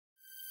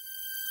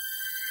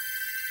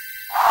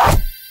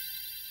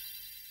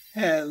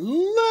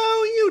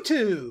Hello,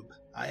 YouTube!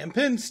 I am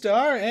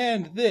Pinstar,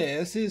 and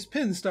this is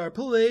Pinstar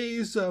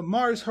Plays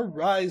Mars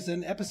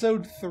Horizon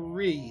Episode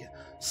 3.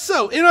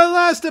 So, in our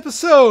last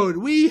episode,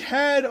 we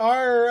had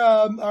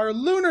our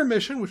lunar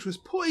mission, which was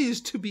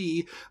poised to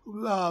be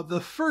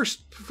the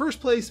first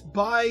place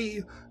by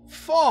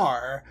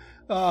far,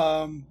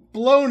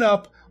 blown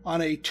up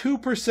on a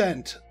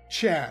 2%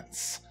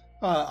 chance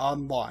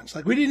on launch.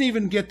 Like, we didn't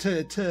even get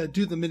to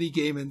do the mini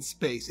game in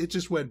space. It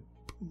just went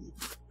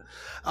poof.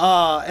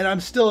 And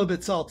I'm still a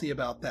bit salty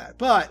about that.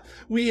 But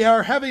we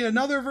are having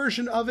another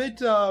version of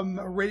it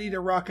ready to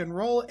rock and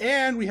roll,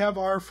 and we have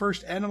our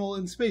first animal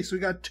in space. So we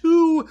got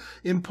two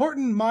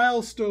important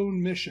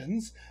milestone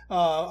missions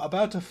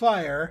about to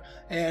fire,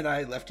 and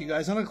I left you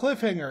guys on a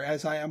cliffhanger,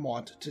 as I am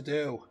wont to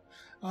do.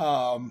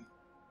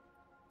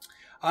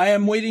 I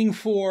am waiting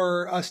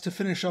for us to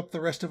finish up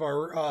the rest of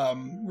our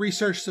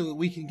research so that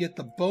we can get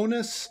the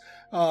bonus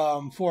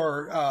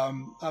for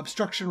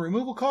obstruction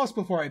removal costs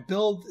before I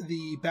build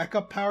the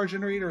backup power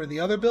generator in the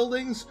other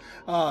buildings,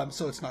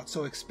 so it's not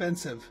so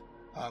expensive,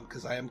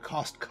 because I am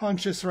cost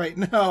conscious right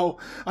now.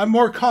 I'm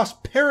more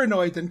cost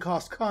paranoid than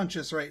cost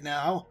conscious right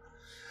now.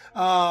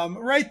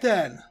 Right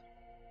then,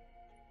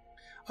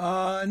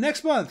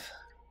 next month.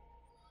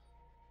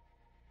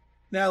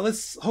 Now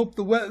let's hope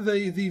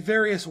the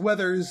various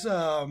weathers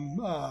are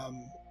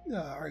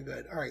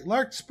good. All right,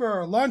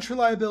 Larkspur, launch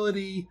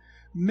reliability,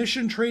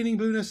 mission training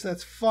bonus.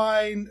 That's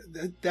fine.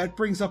 That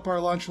brings up our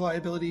launch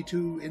reliability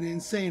to an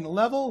insane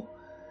level.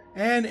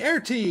 And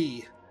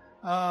airty,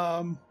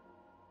 launch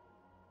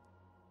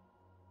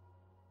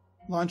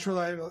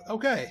reliability.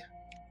 Okay,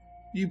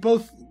 you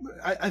both.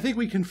 I think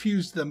we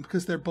confused them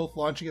because they're both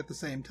launching at the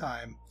same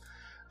time.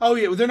 Oh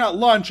yeah, they're not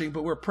launching,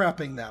 but we're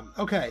prepping them.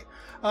 Okay,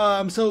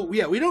 so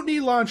yeah, we don't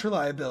need launch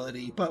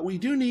reliability, but we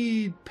do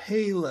need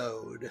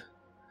payload.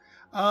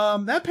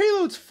 That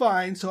payload's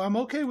fine, so I'm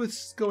okay with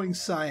going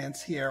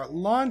science here.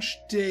 Launch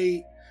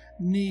date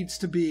needs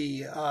to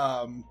be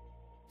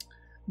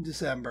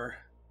December.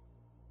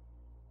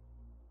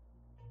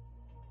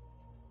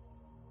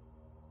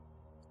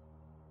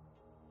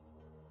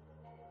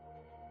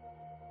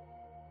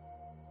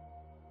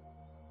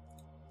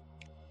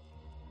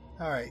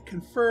 All right,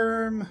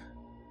 confirm.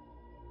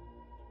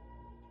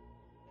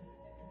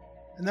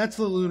 And that's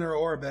the lunar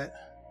orbit.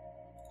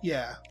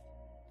 Yeah.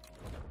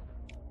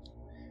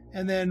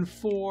 And then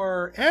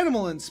for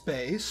animal in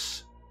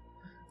space,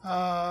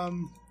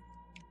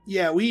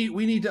 yeah, we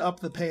need to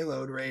up the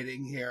payload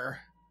rating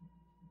here.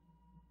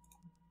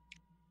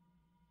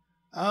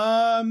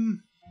 I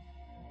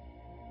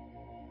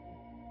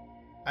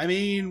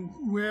mean,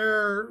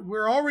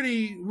 we're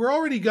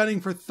already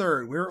gunning for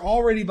third. We're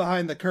already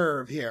behind the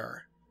curve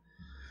here.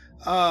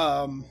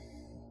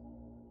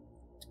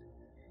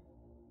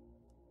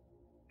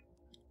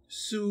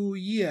 So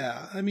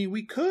yeah, I mean,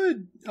 we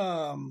could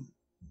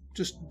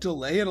just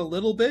delay it a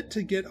little bit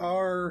to get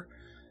our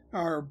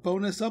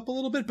bonus up a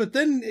little bit, but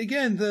then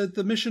again,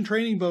 the mission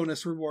training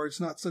bonus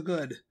reward's not so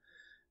good.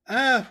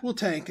 We'll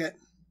tank it.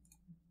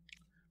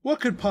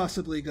 What could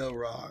possibly go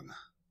wrong,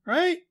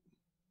 right?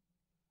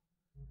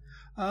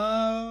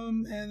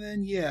 And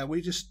then yeah,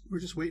 we're just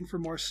waiting for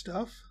more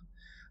stuff.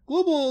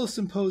 Global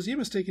Symposium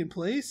is taking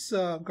place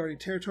regarding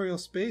territorial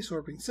space,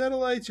 orbiting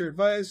satellites, your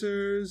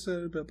advisors,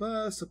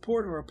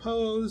 support or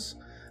oppose.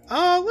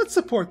 Let's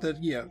support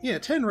the,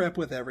 10 rep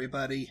with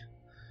everybody.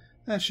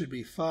 That should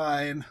be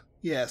fine.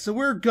 Yeah, so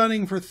we're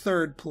gunning for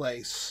third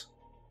place.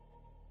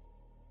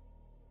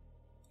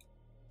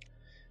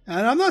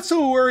 And I'm not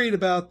so worried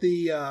about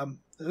the,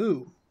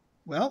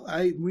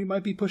 well, we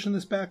might be pushing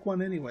this back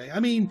one anyway. I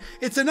mean,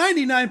 it's a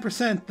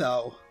 99%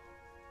 though.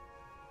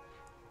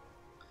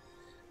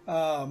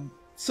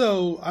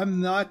 So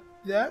I'm not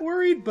that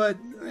worried, but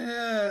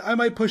I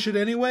might push it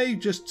anyway,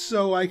 just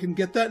so I can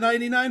get that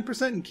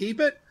 99% and keep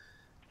it.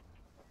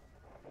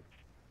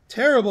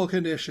 Terrible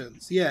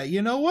conditions. Yeah,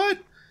 you know what?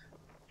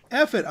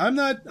 F it. I'm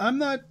not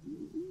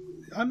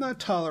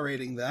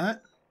tolerating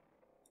that.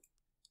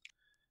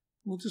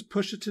 We'll just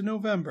push it to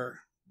November.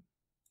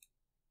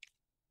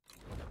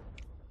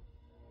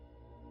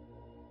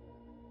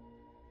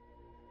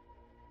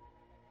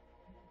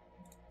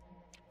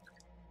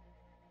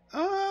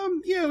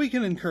 Yeah, we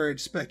can encourage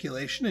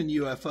speculation in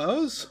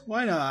UFOs.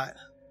 Why not?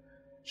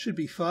 Should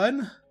be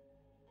fun.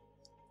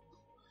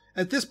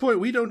 At this point,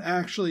 we don't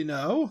actually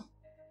know.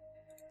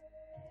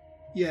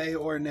 Yay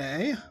or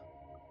nay.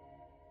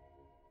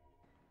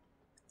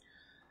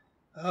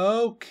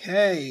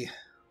 Okay.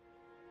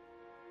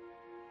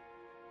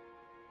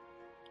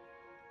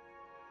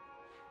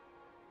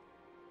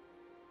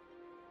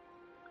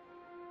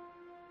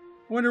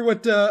 I wonder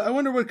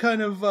what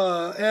kind of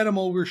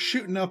animal we're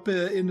shooting up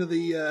into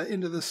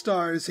the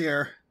stars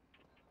here.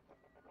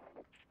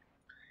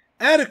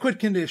 Adequate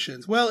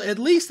conditions. Well, at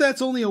least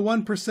that's only a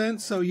 1%,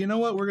 so you know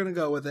what? We're gonna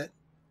go with it.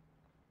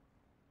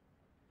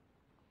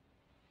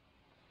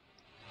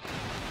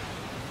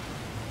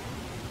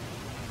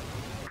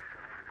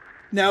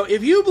 Now,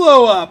 if you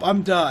blow up,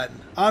 I'm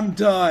done. I'm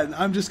done.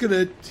 I'm just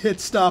gonna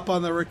hit stop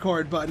on the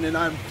record button and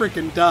I'm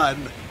freaking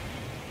done.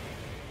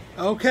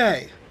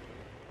 Okay.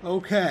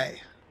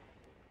 Okay.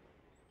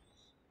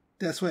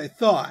 That's what I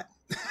thought.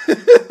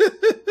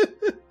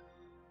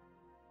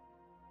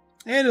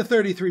 And a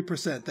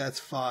 33%, that's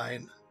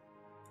fine.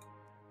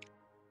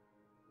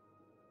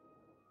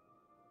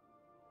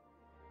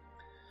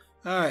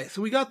 Alright,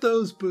 so we got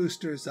those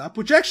boosters up,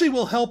 which actually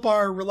will help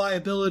our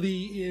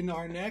reliability in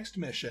our next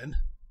mission.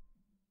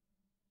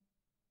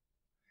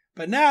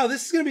 But now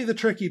this is going to be the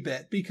tricky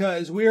bit,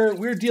 because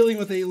we're dealing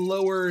with a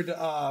lowered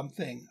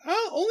thing.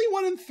 Only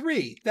 1 in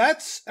 3.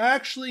 That's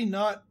actually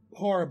not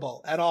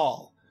horrible at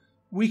all.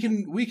 We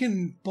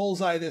can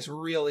bullseye this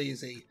real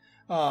easy,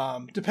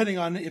 depending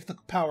on if the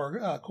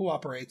power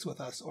cooperates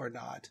with us or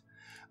not.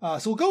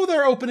 So we'll go with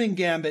our opening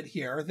gambit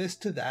here, this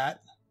to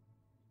that.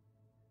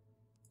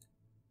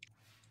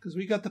 Because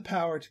we got the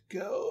power to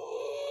go.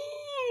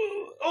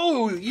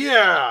 Oh,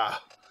 yeah!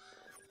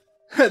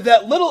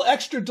 That little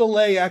extra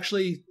delay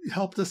actually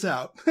helped us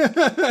out.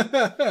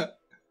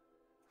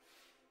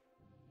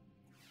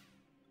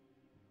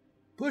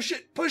 Push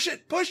it, push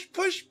it, push,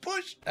 push,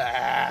 push.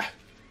 Ah.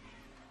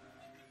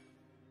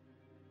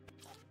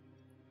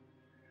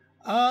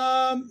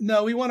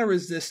 No, we want to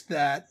resist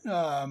that,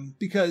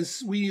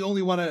 because we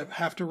only want to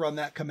have to run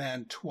that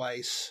command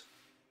twice.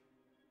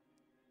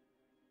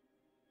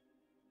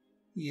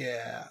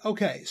 Yeah,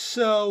 okay,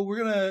 so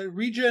we're going to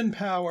regen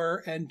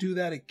power and do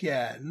that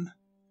again,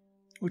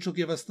 which will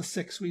give us the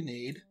 6 we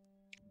need.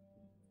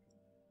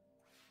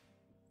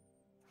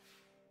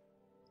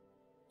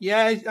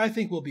 Yeah, I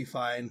think we'll be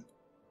fine.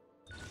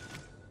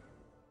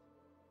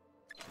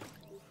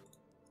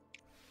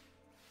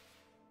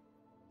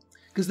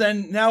 Because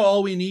then now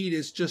all we need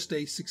is just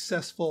a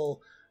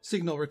successful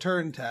signal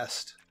return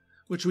test,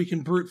 which we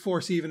can brute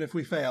force even if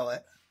we fail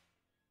it.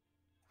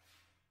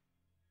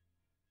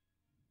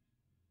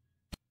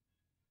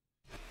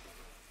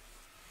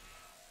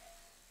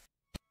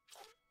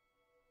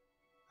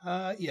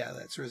 Yeah,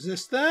 let's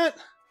resist that.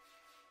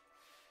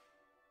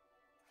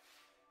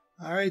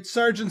 All right,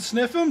 Sergeant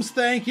Sniffums,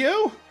 thank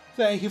you.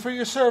 Thank you for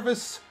your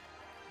service.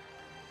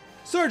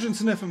 Sergeant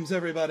Sniffums,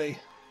 everybody.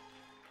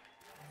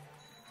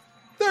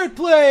 3rd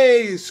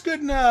place!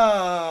 Good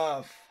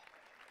enough!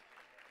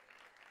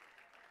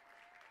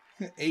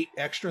 8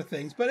 extra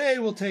things, but hey,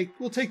 we'll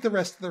take the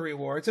rest of the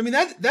rewards. I mean,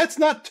 that's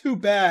not too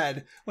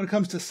bad when it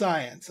comes to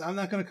science. I'm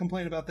not going to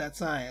complain about that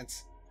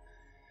science.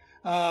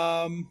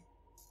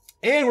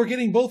 And we're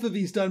getting both of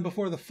these done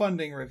before the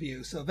funding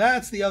review, so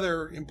that's the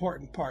other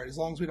important part, as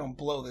long as we don't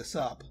blow this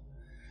up.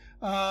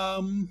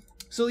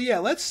 So yeah,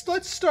 let's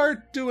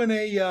start doing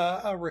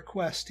a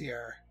request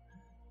here.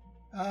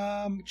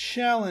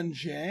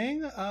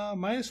 Challenging.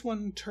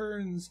 -1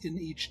 turns in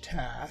each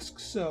task,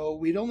 so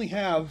we'd only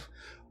have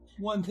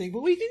 1 thing,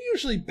 but we can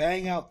usually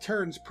bang out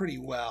turns pretty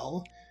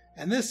well.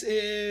 And this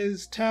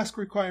is task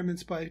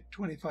requirements by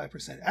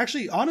 25%.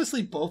 Actually,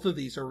 honestly, both of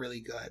these are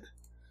really good.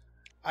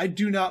 I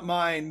do not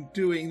mind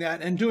doing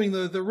that and doing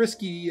the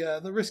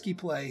risky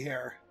play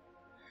here.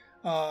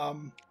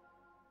 Although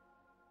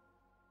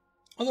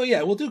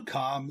yeah, we'll do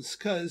comms,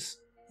 because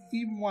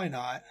why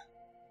not?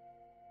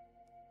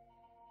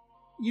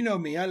 You know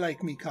me, I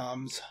like me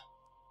comms.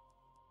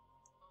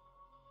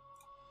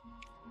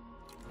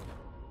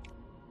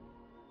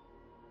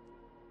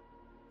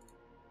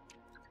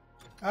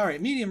 All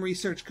right, medium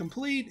research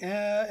complete.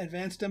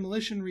 Advanced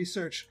demolition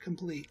research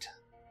complete.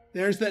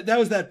 There's that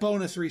was that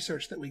bonus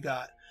research that we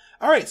got.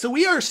 All right, so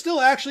we are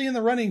still actually in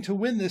the running to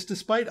win this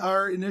despite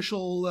our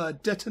initial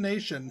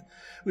detonation.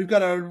 We've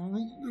got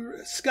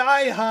a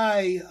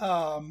sky-high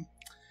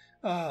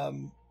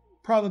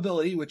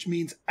probability, which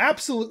means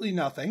absolutely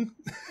nothing.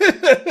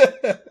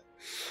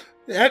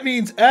 That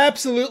means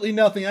absolutely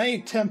nothing. I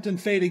ain't tempting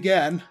fate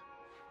again.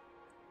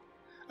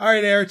 All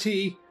right, ART,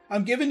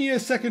 I'm giving you a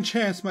second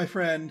chance, my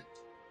friend.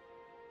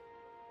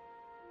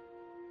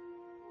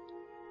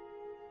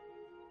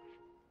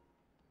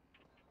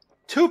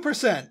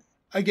 %,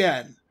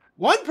 again.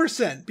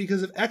 1%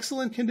 because of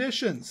excellent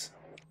conditions.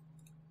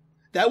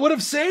 That would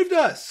have saved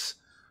us.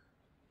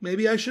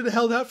 Maybe I should have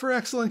held out for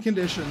excellent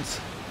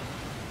conditions.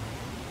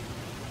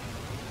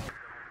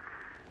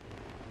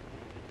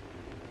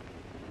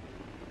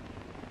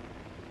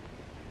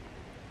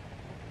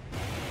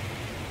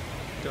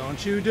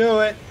 Don't you do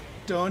it.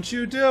 Don't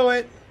you do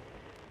it.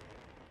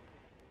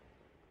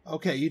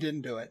 Okay, you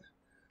didn't do it.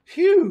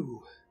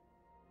 Phew.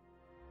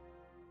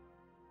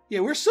 Yeah,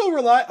 we're so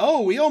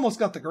Oh, we almost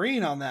got the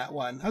green on that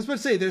one. I was about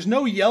to say, there's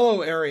no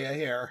yellow area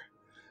here.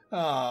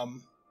 But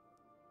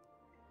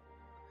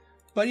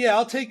yeah,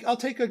 I'll take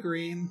a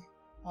green.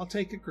 I'll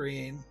take a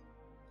green.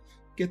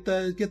 Get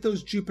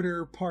those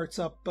Jupiter parts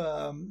up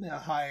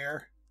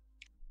higher.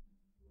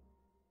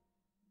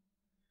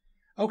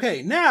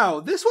 Okay, now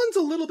this one's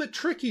a little bit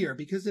trickier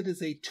because it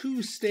is a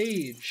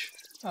 2-stage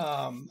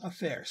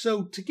affair.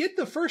 So to get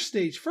the first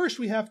stage, first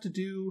we have to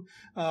do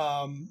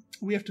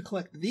we have to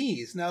collect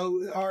these. Now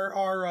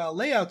our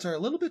layouts are a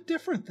little bit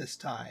different this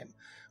time.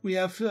 We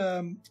have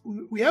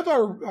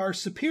our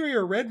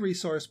superior red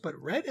resource,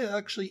 but red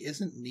actually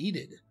isn't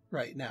needed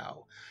right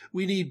now.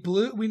 We need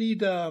blue. We need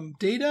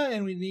data,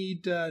 and we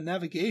need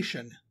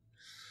navigation.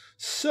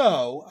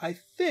 So I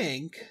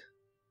think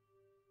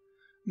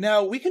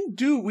now we can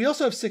do. We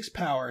also have 6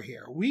 power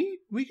here. We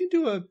can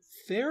do a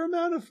fair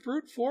amount of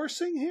brute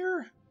forcing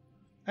here.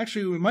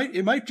 Actually,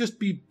 it might just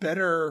be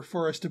better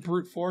for us to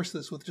brute force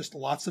this with just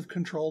lots of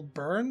controlled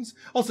burns.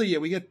 Also, yeah,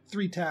 we get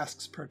 3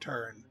 tasks per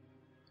turn.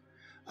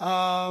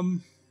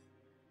 Trying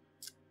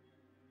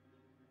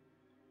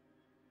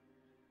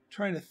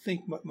to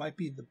think what might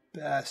be the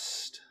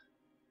best.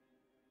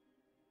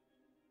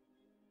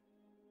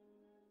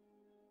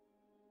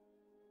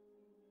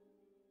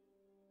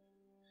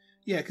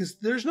 Yeah, because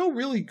there's no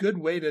really good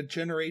way to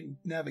generate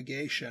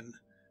navigation.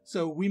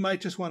 So we might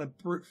just want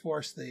to brute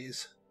force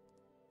these.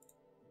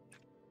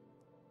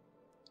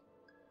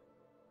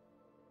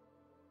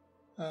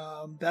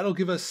 That'll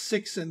give us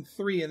 6 and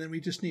 3, and then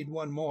we just need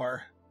 1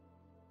 more.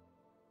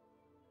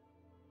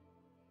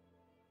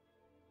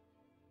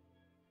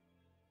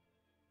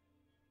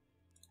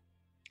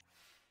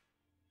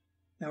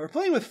 Now we're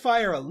playing with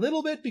fire a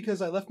little bit because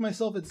I left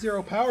myself at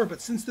 0 power, but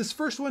since this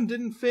first one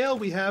didn't fail,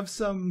 we have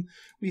some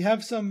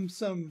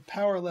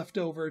power left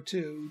over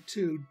to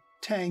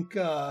tank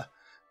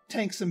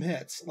some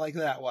hits like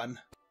that one.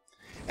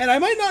 And I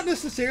might not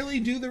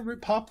necessarily do the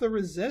pop the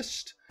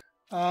resist.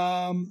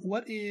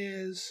 What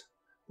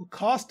will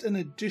cost an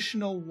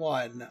additional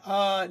 1?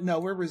 No,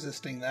 we're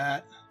resisting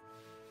that.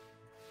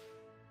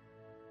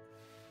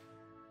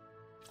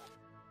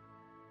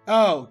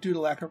 Oh, due to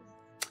lack of...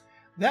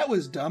 That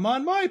was dumb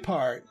on my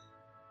part.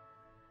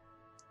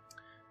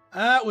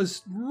 That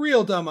was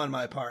real dumb on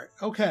my part.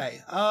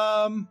 Okay.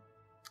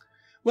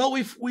 Well,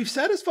 we've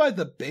satisfied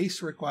the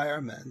base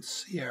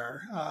requirements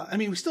here. I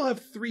mean, we still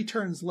have 3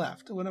 turns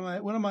left. What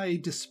am I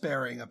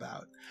despairing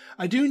about?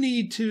 I do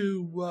need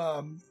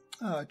to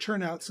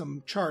churn out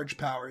some charge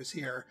powers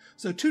here.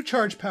 So 2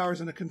 charge powers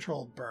and a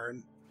controlled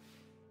burn.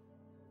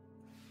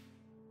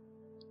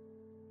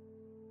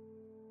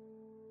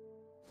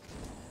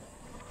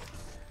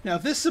 Now,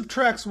 if this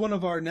subtracts one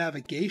of our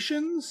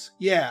navigations,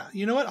 yeah,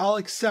 you know what? I'll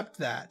accept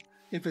that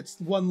if it's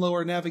 1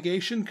 lower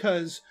navigation,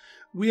 because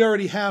we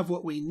already have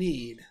what we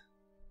need.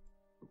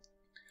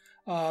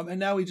 And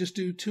now we just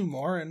do 2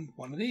 more and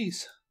 1 of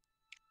these.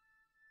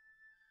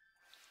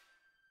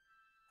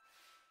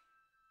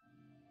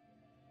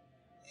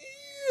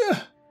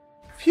 Yeah.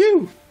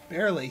 Phew!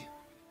 Barely.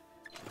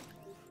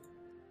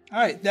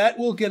 Alright, that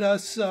will get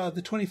us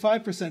the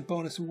 25%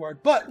 bonus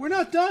reward, but we're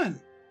not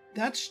done.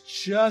 That's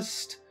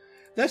just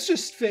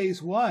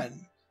phase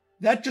 1.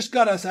 That just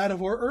got us out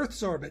of our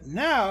Earth's orbit.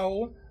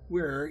 Now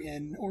we're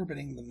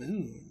orbiting the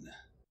moon.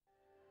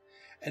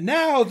 And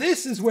now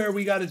this is where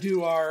we got to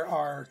do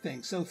our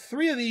thing. So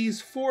 3 of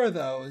these, 4 of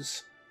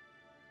those,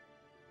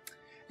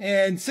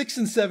 and 6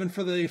 and 7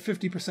 for the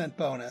 50%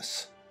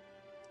 bonus.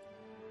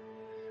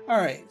 All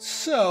right,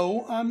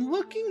 so I'm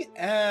looking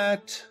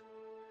at...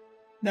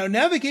 Now,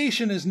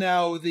 navigation is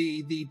now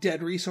the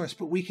dead resource,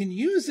 but we can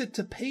use it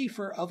to pay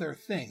for other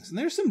things. And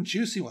there's some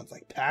juicy ones,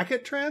 like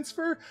packet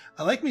transfer.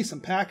 I like me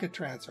some packet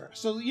transfer.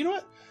 So, you know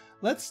what?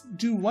 Let's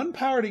do 1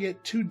 power to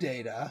get 2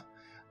 data,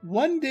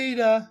 1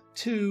 data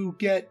to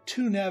get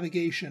 2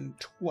 navigation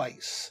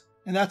twice.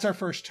 And that's our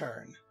first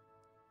turn.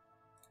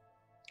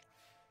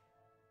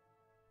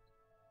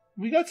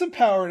 We got some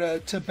power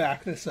to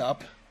back this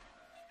up.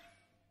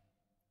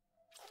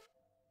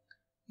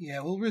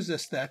 Yeah, we'll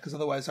resist that, because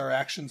otherwise our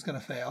action's going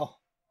to fail.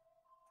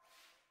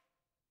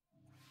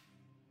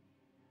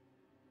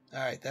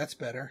 Alright, that's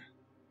better.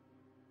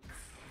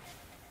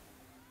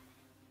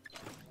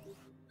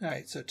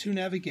 Alright, so 2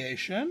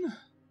 navigation.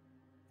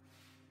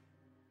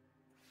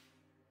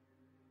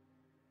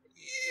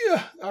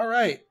 Yeah,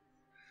 alright.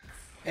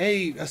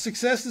 Hey, a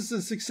success is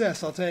a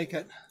success, I'll take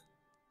it.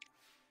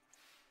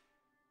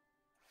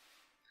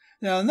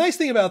 Now, the nice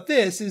thing about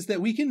this is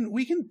that we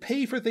can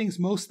pay for things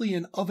mostly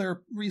in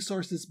other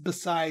resources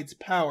besides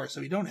power,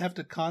 so we don't have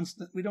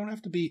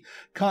to be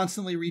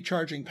constantly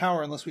recharging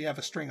power unless we have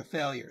a string of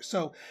failures.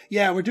 So,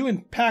 yeah, we're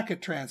doing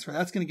packet transfer.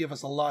 That's going to give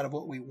us a lot of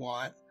what we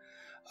want.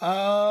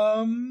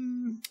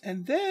 And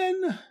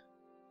then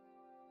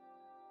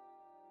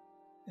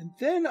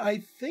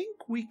I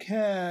think we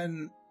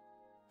can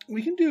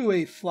do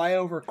a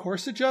flyover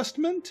course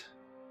adjustment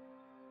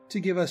to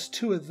give us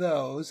 2 of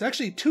those.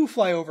 Actually, 2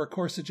 flyover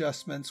course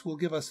adjustments will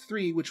give us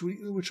 3, which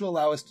will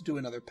allow us to do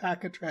another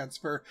packet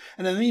transfer,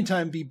 and in the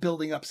meantime be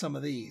building up some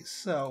of these.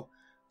 So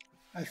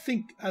I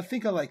think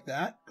I like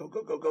that. Go,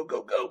 go, go, go,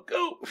 go, go,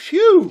 go.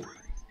 Phew!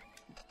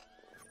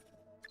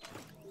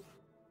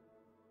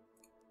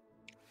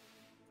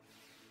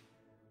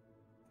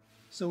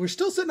 So we're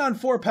still sitting on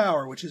 4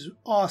 power, which is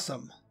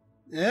awesome.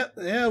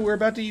 Yeah, we're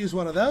about to use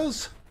one of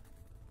those.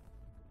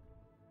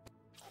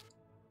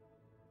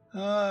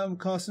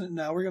 Constant.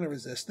 No, we're going to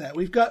resist that.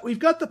 We've got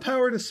the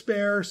power to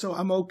spare, so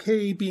I'm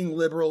okay being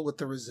liberal with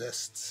the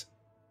resists.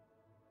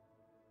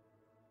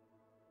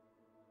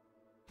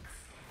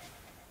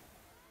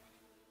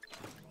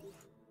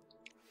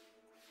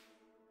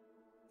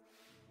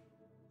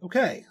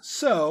 Okay,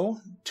 so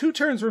 2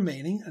 turns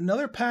remaining.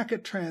 Another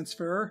packet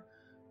transfer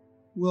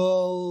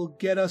will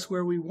get us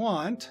where we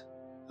want,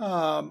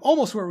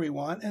 almost where we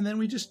want, and then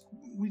we just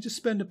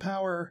spend a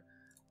power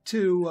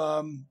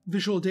to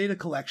visual data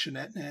collection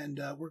it, and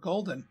we're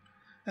golden.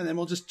 And then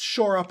we'll just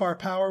shore up our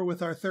power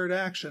with our 3rd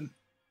action,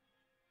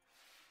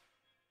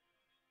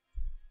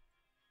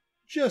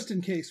 just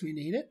in case we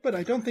need it, but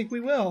I don't think we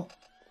will.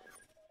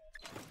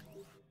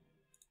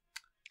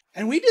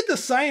 And we did the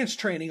science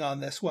training on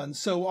this one,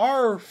 so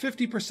our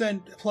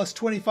 50% plus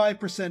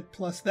 25%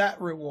 plus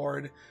that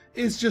reward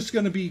is just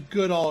going to be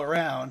good all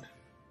around.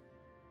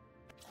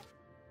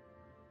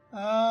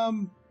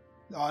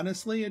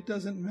 Honestly, it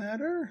doesn't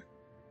matter,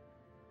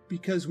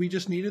 because we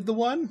just needed the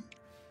 1.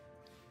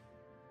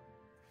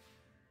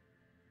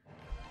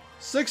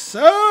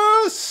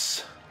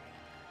 Success!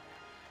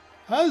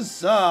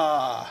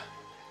 Huzzah!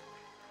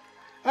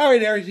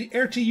 Alright,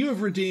 RT, you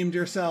have redeemed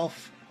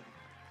yourself.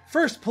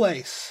 1st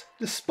place,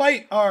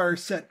 despite our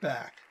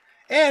setback.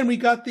 And we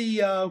got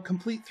the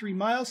complete 3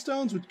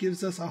 milestones, which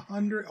gives us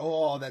 100.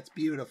 Oh, that's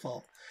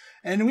beautiful.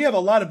 And we have a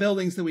lot of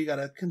buildings that we got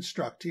to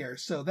construct here.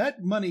 So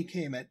that money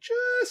came at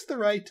just the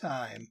right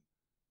time.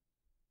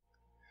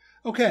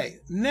 Okay,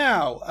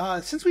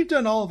 now, since we've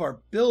done all of our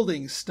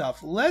building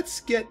stuff,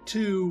 let's get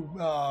to,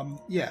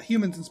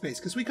 humans in space.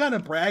 Because we kind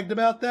of bragged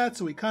about that,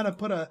 so we kind of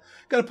got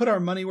to put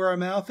our money where our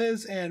mouth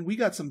is. And we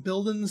got some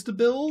buildings to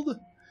build.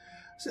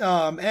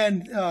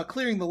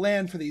 Clearing the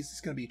land for these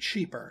is going to be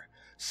cheaper.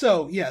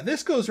 So, yeah,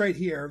 this goes right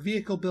here.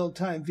 Vehicle build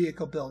time,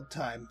 vehicle build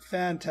time.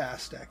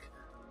 Fantastic.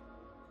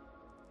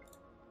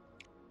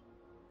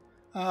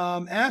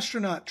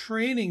 Astronaut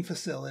training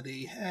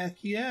facility.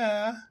 Heck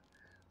yeah.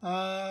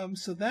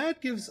 So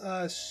that gives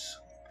us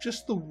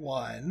just the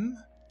 1.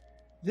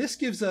 This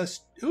gives us...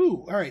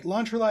 Ooh, all right.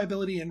 Launch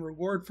reliability and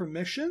reward for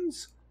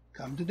missions.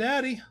 Come to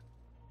daddy.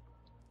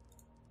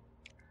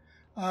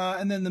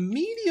 And then the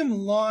medium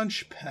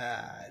launch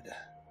pad.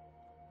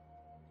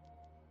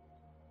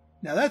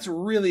 Now that's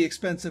really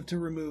expensive to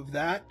remove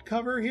that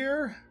cover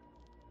here.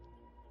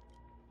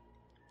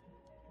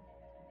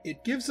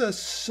 It gives us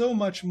so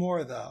much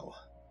more though.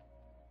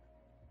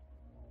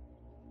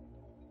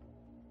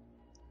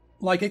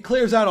 Like it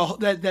clears out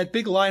that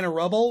big line of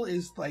rubble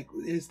is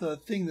the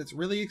thing that's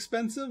really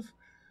expensive,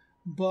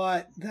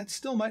 but that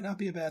still might not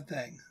be a bad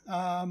thing.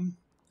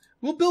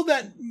 We'll build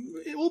that.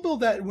 We'll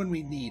build that when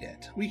we need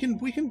it. We can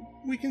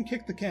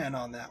kick the can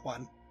on that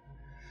one.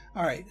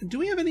 All right. Do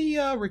we have any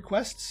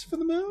requests for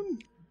the moon?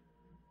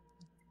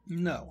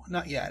 No,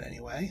 not yet.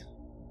 Anyway.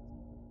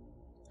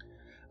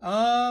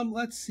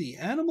 Let's see.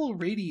 Animal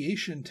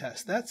radiation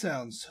test. That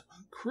sounds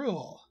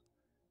cruel.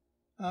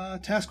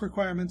 Task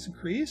requirements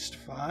increased.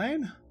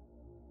 Fine.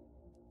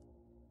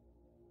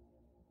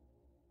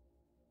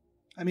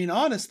 I mean,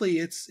 honestly,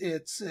 it's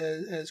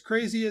as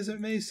crazy as it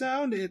may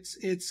sound. It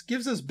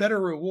gives us better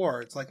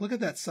rewards. Like, look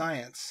at that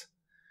science,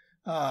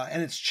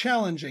 and it's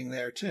challenging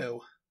there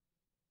too.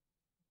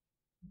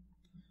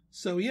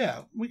 So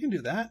yeah, we can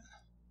do that.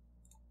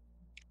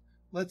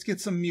 Let's get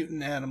some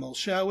mutant animals,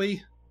 shall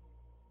we?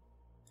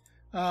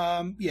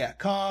 Yeah,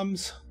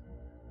 comms.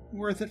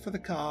 Worth it for the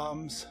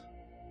comms.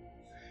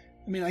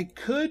 I mean, I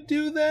could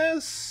do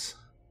this.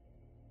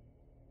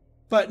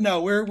 But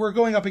no, we're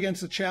going up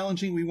against the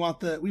challenging. We want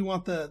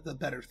the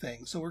better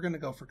thing, so we're going to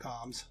go for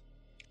comms.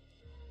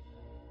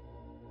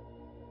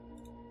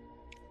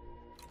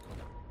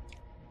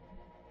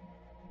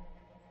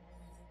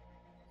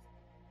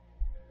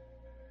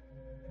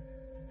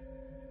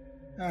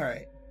 All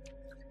right.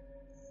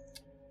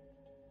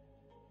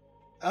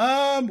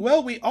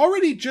 Well, we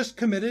already just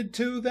committed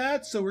to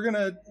that, so we're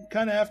gonna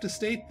kind of have to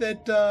state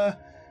that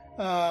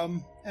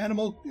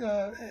animal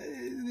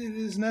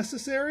is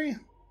necessary.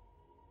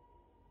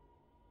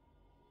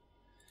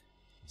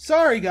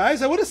 Sorry,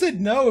 guys. I would have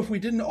said no if we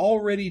didn't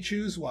already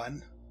choose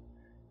one.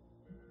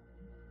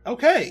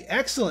 Okay,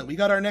 excellent. We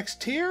got our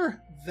next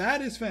tier.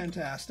 That is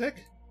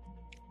fantastic.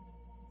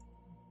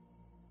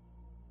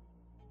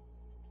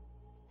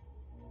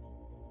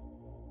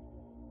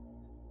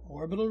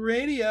 Orbital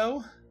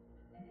radio.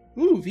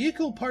 Ooh,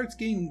 vehicle parts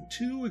gain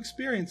 2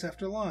 experience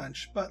after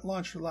launch, but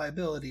launch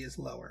reliability is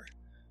lower.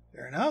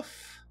 Fair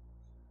enough.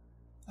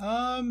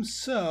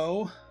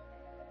 So...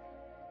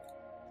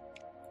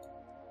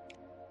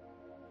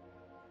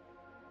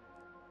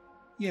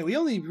 yeah, we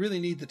only really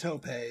need the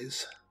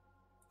topaz.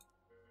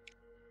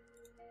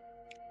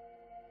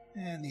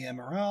 And the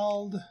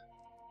emerald.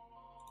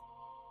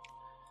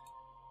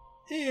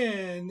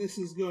 And this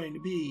is going to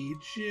be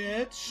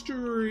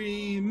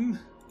Jetstream.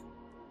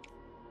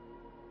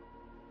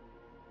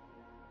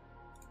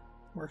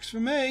 Works for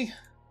me.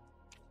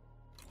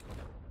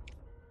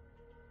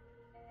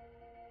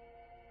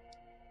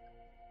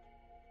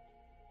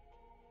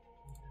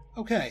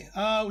 Okay,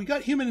 we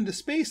got human into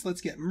space.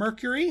 Let's get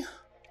Mercury,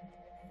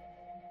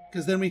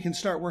 because then we can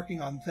start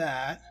working on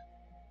that.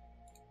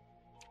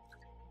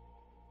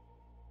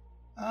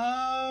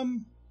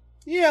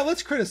 Yeah,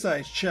 let's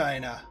criticize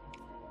China.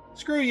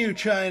 Screw you,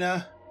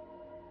 China.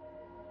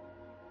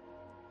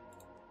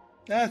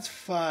 That's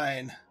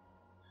fine.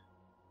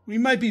 We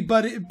might be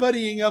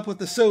buddying up with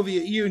the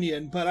Soviet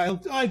Union, but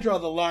I draw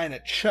the line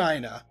at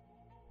China.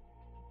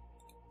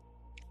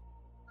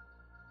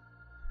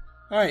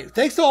 All right,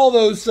 thanks to all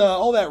those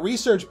all that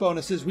research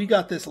bonuses, we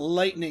got this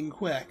lightning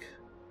quick.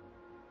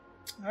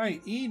 All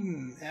right,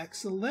 Eden,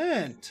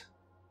 excellent.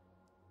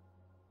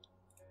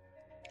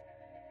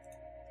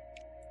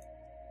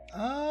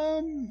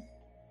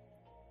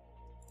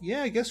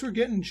 Yeah, I guess we're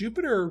getting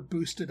Jupiter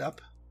boosted up,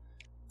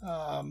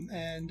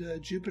 and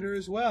Jupiter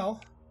as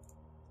well.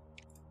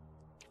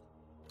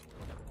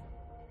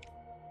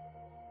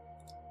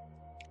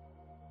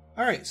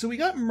 All right, so we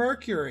got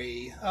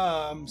Mercury.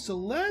 So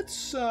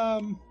let's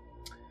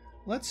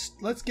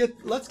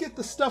get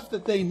the stuff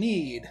that they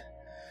need.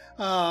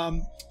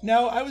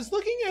 Now I was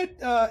looking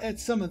at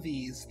some of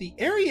these. The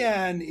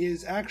Ariane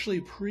is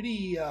actually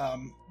pretty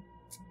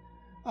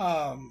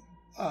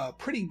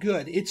pretty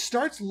good. It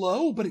starts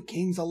low, but it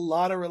gains a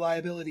lot of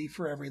reliability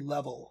for every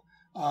level,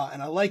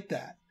 and I like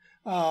that.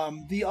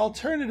 The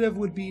alternative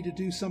would be to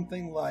do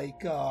something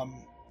like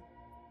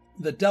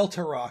the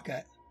Delta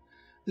rocket.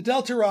 The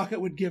Delta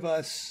rocket would give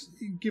us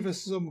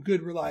some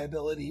good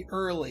reliability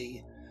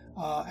early.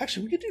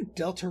 Actually, we could do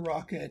Delta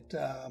rocket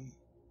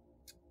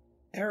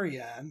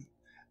Ariane.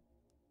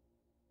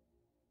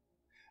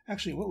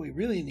 Actually, what we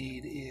really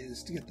need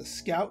is to get the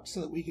Scout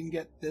so that we can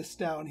get this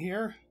down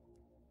here.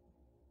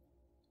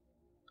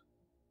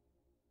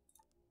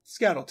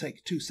 Scout will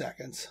take 2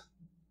 seconds.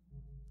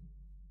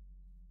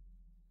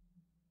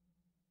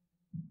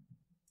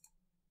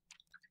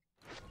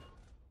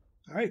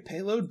 All right,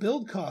 payload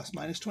build cost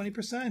minus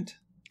 20%.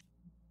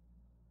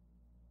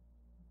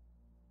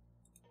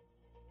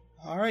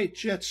 All right,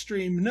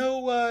 Jetstream,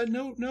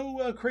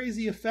 no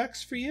crazy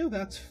effects for you.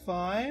 That's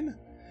fine.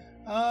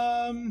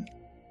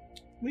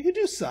 We could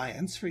do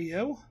science for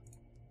you.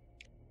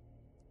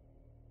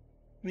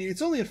 I mean,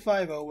 it's only a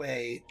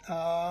 508.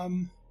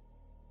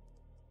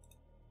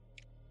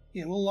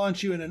 Yeah, we'll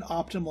launch you in an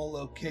optimal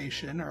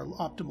location, or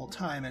optimal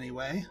time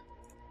anyway.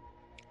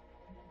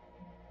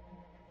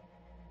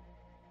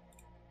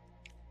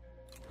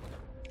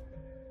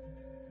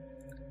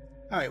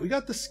 All right, we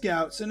got the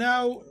Scout, so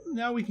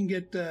now we can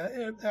get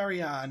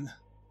Ariane.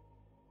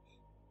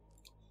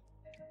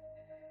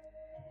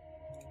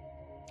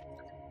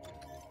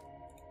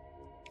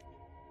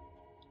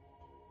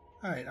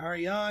 All right,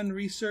 Ariane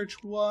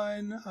Research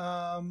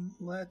 1.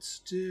 Let's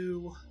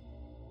do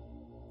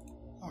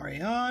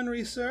Ariane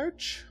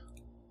Research.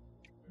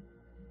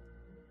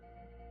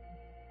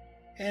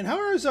 And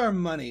how is our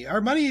money?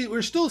 Our money,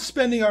 we're still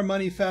spending our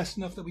money fast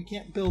enough that we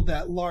can't build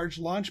that large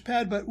launch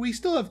pad, but we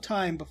still have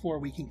time before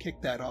we can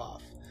kick that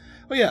off.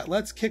 Oh yeah,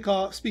 let's kick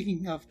off,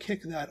 speaking of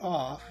kick that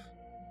off.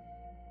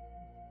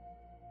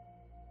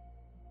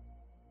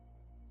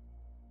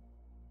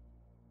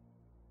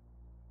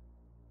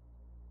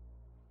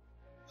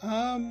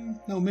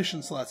 No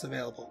mission slots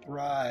available.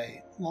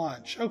 Right,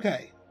 launch,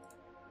 okay.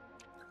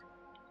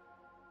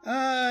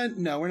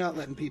 No, we're not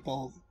letting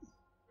people...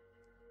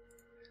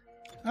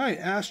 All right,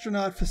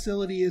 astronaut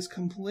facility is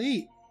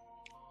complete.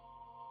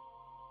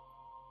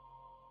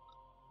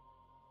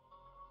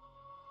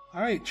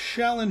 All right,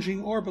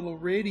 challenging orbital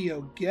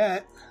radio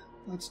get.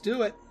 Let's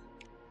do it.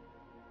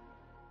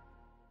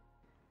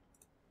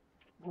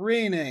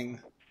 Raining.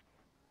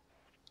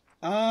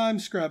 I'm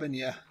scrubbing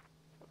you.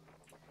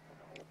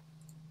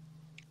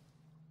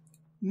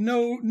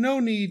 No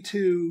need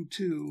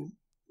to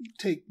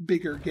take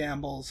bigger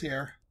gambles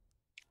here.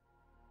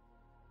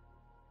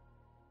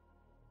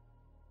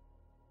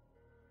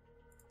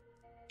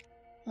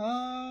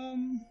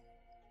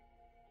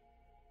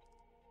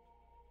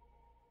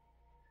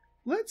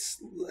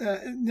 Let's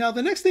now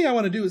the next thing I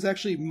want to do is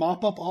actually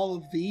mop up all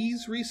of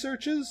these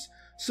researches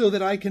so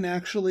that I can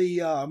actually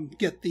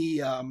get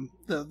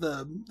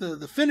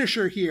the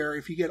finisher here.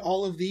 If you get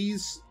all of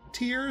these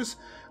tiers,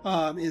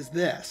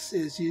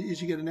 is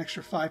you get an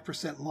extra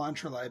 5%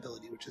 launch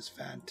reliability, which is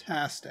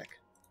fantastic.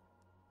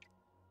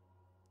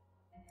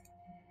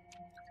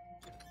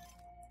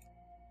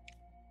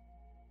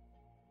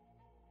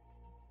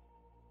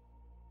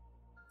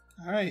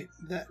 All right,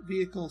 that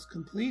vehicle's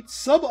complete.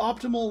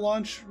 Suboptimal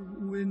launch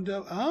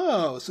window.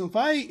 Oh, so if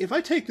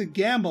I take the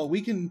gamble, we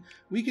can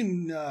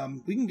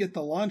get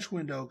the launch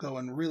window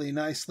going really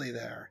nicely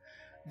there.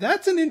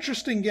 That's an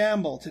interesting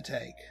gamble to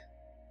take.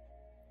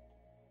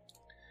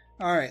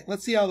 All right,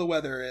 let's see how the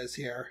weather is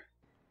here.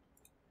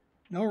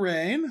 No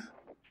rain.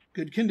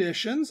 Good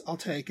conditions. I'll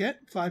take it.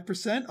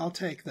 5%. I'll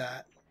take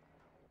that.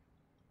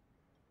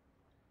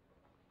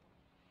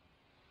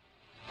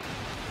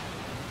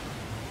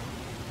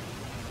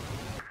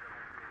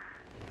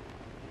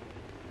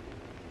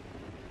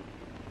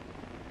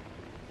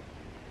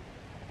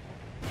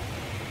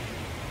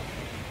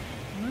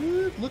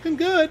 Looking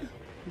good.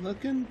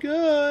 Looking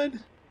good.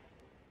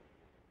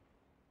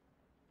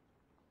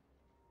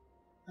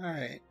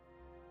 Alright.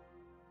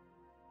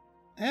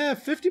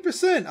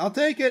 50%. I'll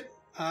take it.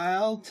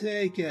 I'll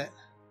take it.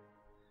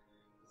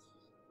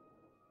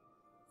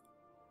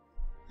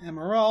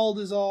 Emerald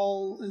is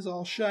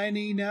all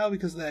shiny now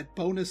because of that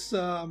bonus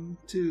to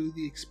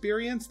the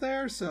experience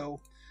there, so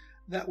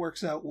that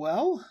works out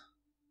well.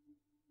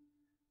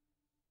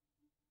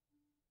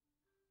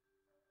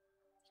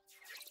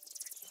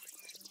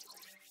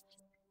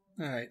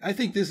 Alright, I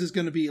think this is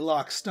going to be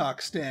lock,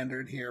 stock,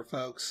 standard here,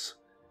 folks.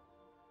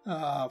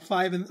 5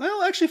 and...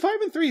 Well, actually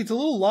 5 and 3. It's a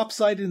little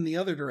lopsided in the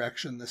other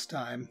direction this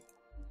time.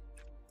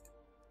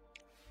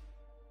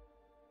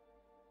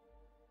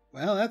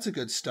 Well, that's a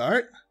good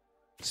start.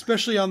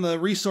 Especially on the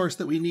resource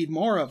that we need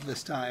more of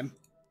this time.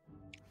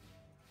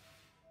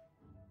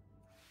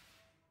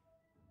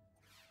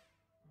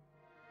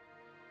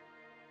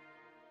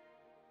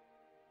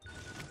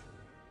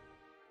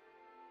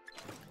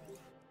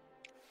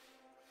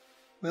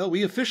 Well,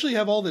 we officially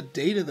have all the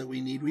data that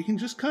we need. We can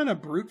just kind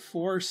of brute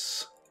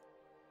force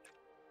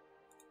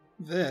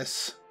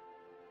this.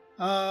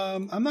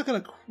 I'm not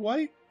going to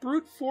quite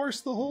brute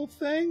force the whole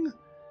thing.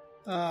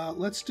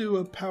 Let's do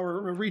a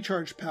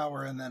recharge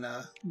power, and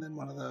then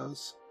one of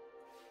those.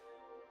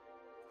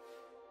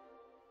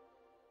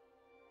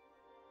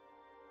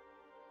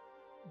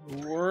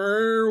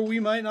 Or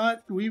we might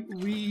not.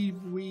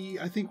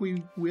 I think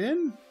we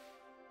win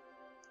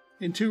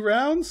in 2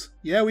 rounds.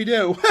 Yeah, we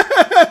do.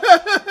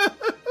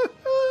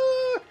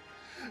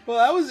 Well,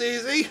 that was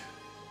easy.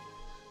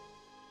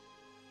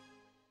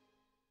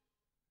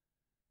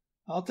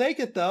 I'll take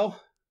it, though.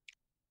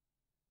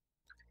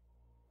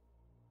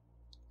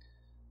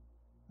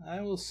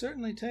 I will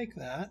certainly take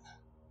that.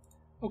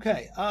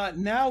 Okay,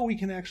 now we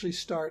can actually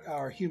start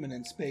our human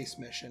in space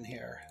mission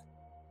here.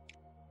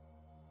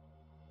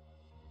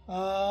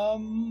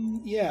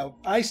 Yeah,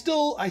 I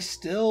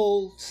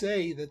still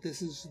say that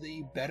this is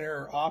the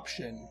better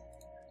option,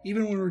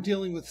 even when we're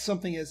dealing with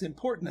something as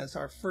important as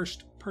our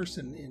first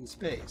person in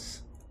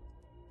space.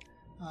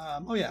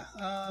 Oh yeah,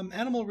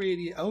 animal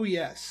radio. Oh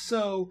yes.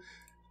 So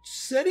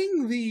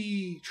setting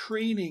the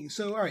training.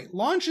 So all right,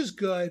 launch is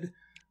good.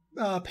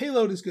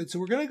 Payload is good. So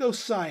we're going to go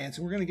science,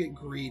 and we're going to get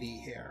greedy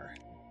here.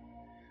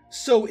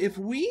 So if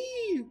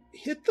we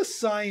hit the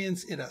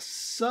science at a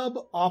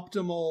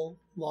suboptimal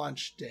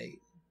launch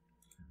date,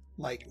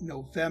 like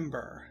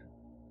November,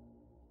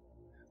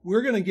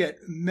 we're going to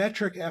get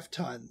metric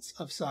F-tons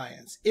of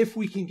science if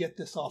we can get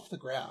this off the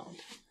ground.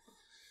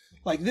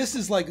 Like, this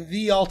is like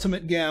the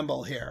ultimate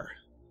gamble here.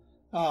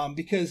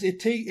 Because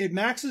it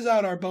maxes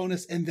out our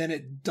bonus and then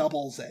it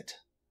doubles it.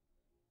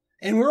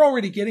 And we're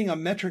already getting a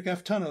metric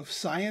F-ton of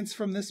science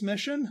from this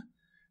mission.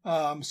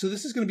 So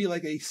this is going to be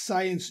like a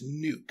science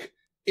nuke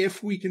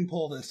if we can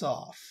pull this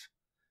off.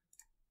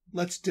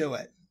 Let's do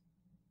it.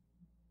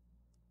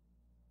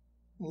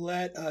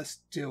 Let us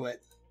do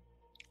it.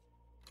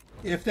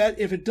 If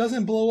it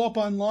doesn't blow up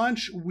on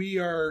launch,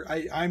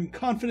 I'm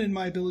confident in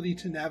my ability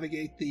to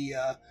navigate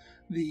the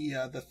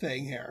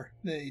thing here,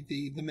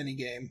 the mini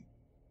game.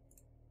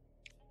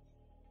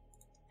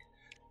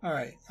 All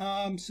right.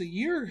 So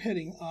you're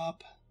heading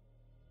up.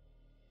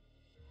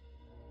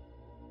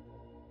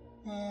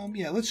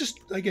 Yeah. Let's just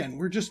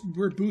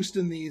we're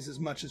boosting these as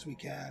much as we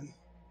can.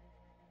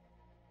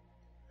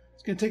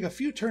 It's gonna take a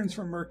few turns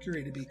for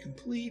Mercury to be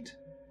complete.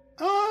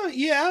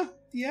 Yeah.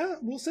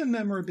 We'll send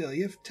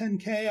memorabilia.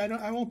 10K.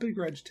 I won't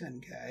begrudge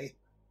 10K.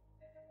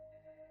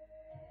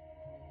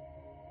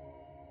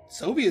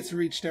 Soviets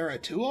reached Era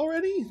 2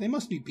 already? They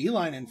must be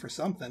beelining for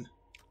something.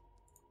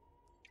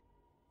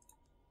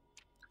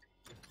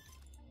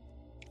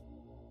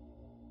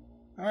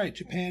 Alright,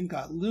 Japan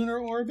got lunar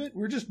orbit.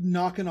 We're just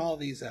knocking all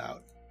these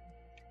out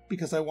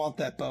because I want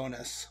that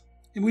bonus.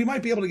 And we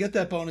might be able to get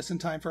that bonus in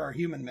time for our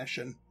human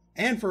mission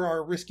and for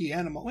our risky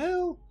animal.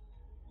 Well,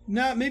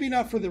 maybe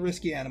not for the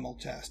risky animal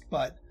test,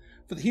 but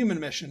for the human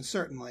mission,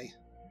 certainly.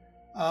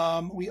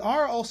 We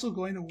are also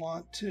going to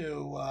want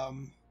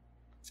to...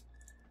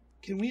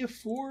 can we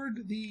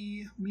afford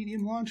the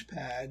medium launch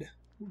pad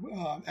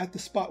at the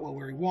spot where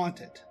we want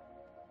it?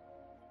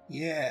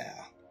 Yeah.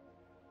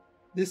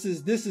 This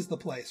is the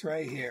place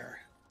right here.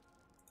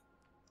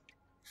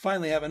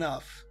 Finally have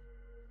enough.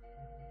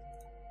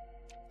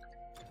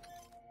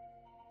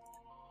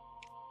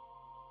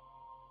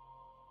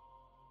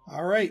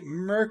 All right,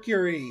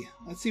 Mercury.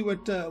 Let's see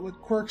what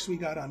quirks we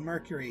got on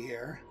Mercury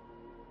here.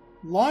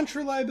 Launch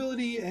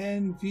reliability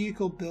and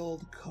vehicle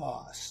build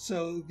cost.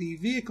 So the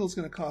vehicle is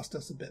going to cost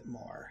us a bit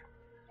more.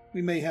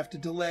 We may have to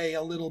delay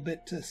a little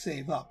bit to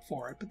save up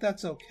for it, but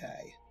that's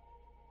okay.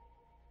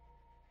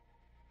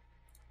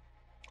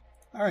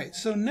 All right,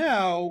 so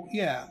now,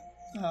 yeah,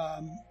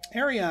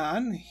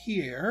 Ariane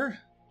here,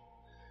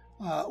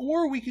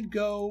 or we could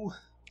go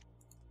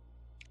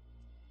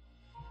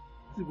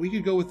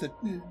with the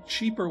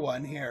cheaper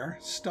one here,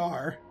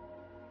 Star.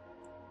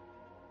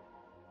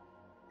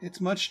 It's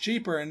much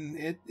cheaper, and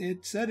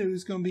it said it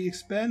was going to be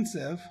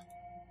expensive.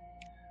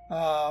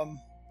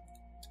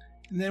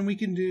 And then we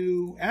can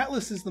do...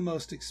 Atlas is the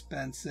most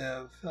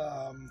expensive.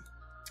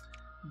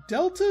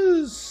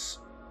 Delta's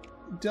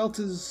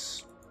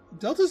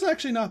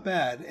actually not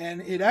bad,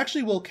 and it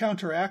actually will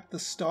counteract the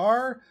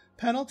star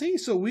penalty.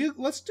 So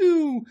let's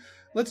do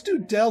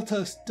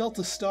Delta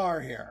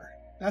Star here.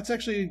 That's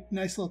actually a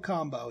nice little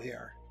combo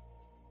here.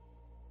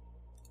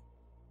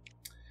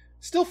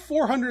 Still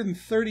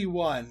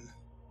 431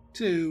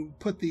 to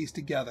put these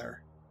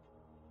together.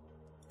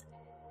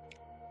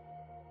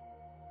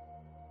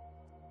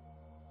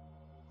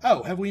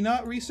 Oh, have we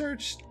not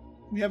researched?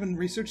 We haven't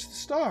researched the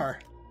star.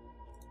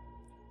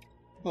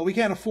 Well, we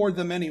can't afford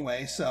them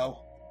anyway, so...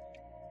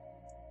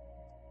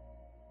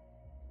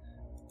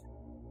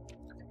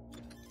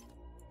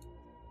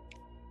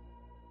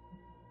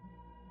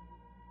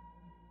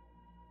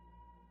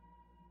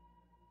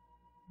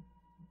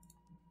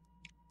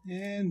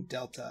 And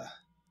Delta.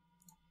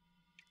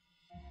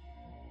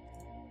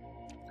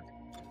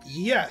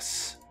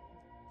 Yes!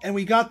 And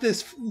we got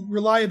this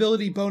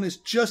reliability bonus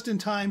just in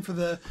time for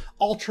the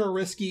ultra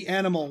risky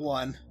animal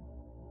one.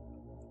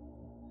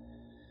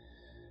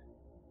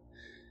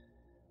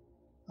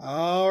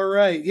 All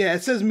right. Yeah,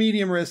 it says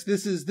medium risk.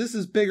 This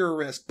is bigger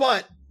risk,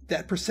 but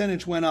that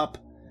percentage went up.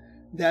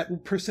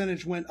 That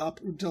percentage went up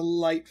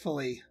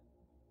delightfully.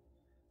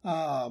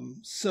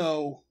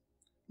 So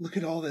look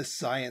at all this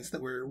science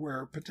that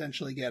we're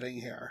potentially getting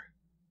here.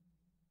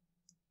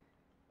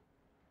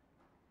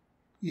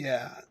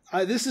 Yeah,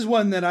 this is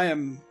one that I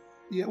am...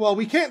 Yeah, well,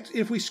 we can't...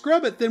 If we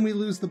scrub it, then we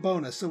lose the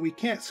bonus, so we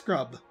can't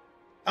scrub.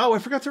 Oh, I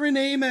forgot to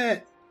rename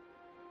it!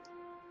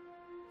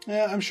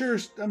 Yeah, I'm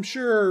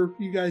sure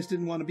you guys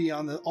didn't want to be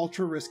on the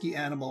ultra-risky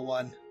animal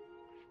one.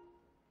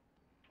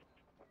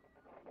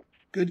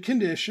 Good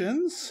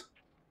conditions.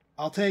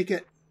 I'll take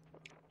it.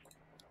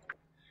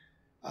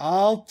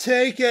 I'll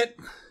take it!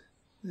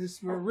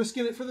 We're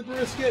risking it for the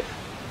brisket.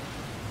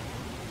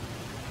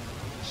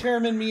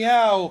 Chairman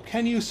Meow,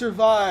 can you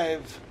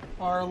survive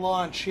our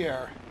launch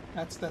here?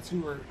 That's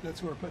who we're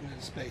putting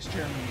into space.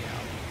 Chairman Meow.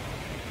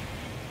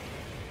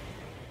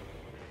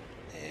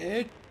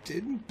 It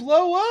didn't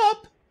blow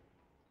up.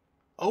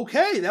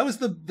 Okay, that was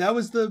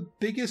the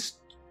biggest.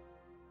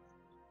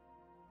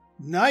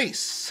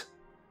 Nice.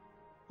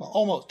 Well,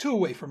 almost 2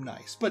 away from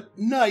nice, but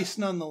nice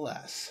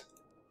nonetheless.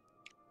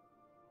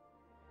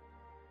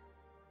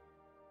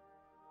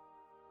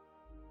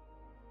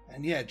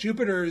 And yeah,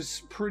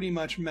 Jupiter's pretty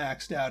much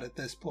maxed out at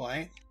this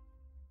point.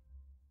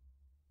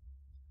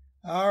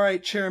 All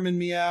right, Chairman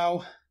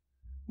Meow,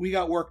 we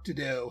got work to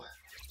do.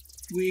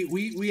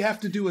 We have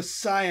to do a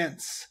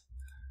science.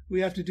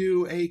 We have to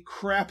do a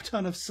crap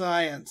ton of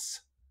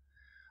science.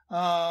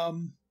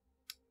 But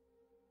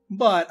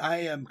I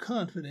am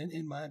confident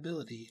in my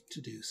ability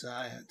to do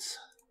science.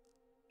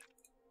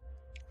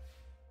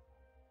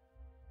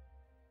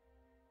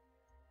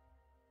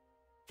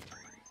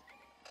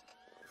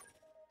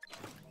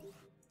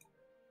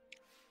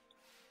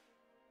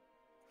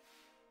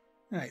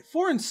 All right,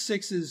 4 and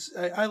 6 is...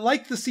 I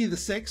like to see the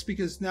 6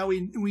 because now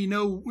we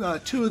know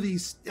 2 of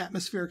these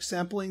atmospheric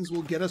samplings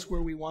will get us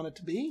where we want it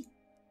to be.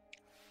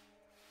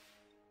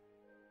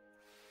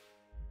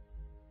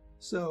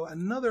 So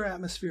another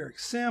atmospheric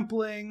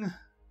sampling.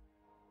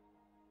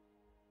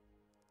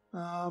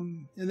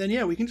 And then,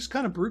 yeah, we can just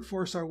kind of brute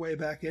force our way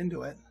back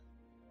into it.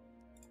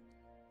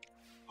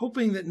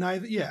 Hoping that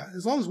neither... Yeah,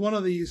 as long as one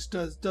of these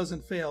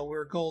doesn't fail,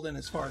 we're golden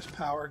as far as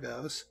power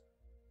goes.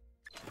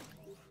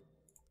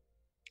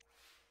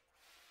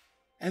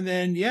 And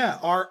then, yeah,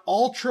 our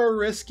ultra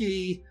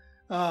risky,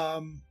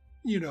 suboptimal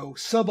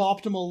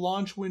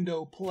launch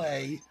window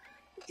play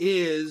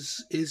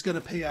is going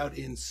to pay out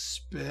in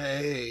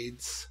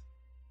spades.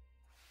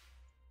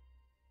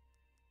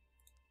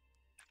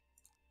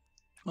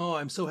 Oh,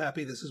 I'm so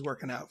happy this is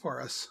working out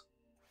for us.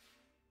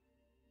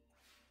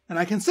 And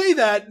I can say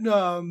that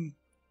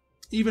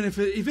even if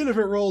it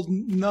rolled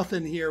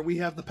nothing here, we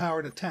have the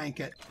power to tank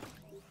it.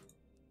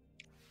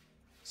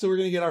 So we're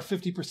going to get our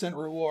 50%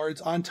 rewards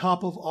on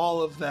top of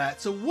all of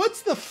that. So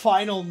what's the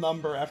final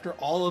number after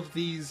all of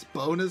these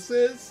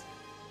bonuses?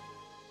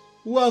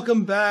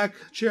 Welcome back,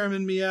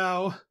 Chairman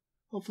Meow.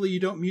 Hopefully you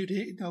don't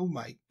mutate. Oh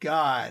my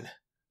god.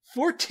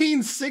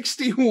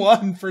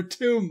 1461 for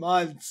 2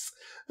 months.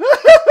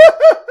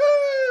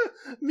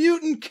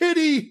 Mutant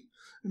Kitty.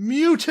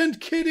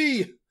 Mutant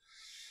Kitty.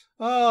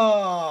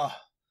 Oh,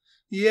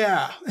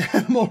 yeah.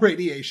 Animal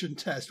radiation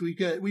test.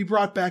 We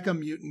brought back a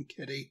Mutant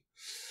Kitty.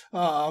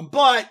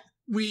 But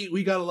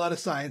we got a lot of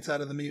science out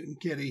of the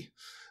Mutant Kitty.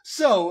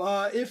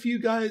 So, if you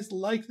guys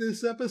like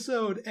this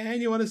episode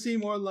and you want to see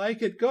more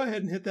like it, go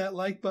ahead and hit that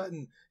like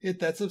button, hit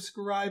that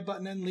subscribe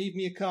button, and leave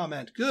me a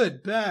comment.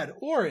 Good, bad,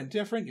 or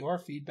indifferent, your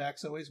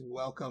feedback's always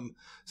welcome.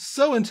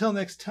 So until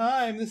next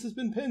time, this has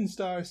been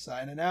Pinstar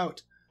signing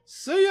out.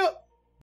 See ya!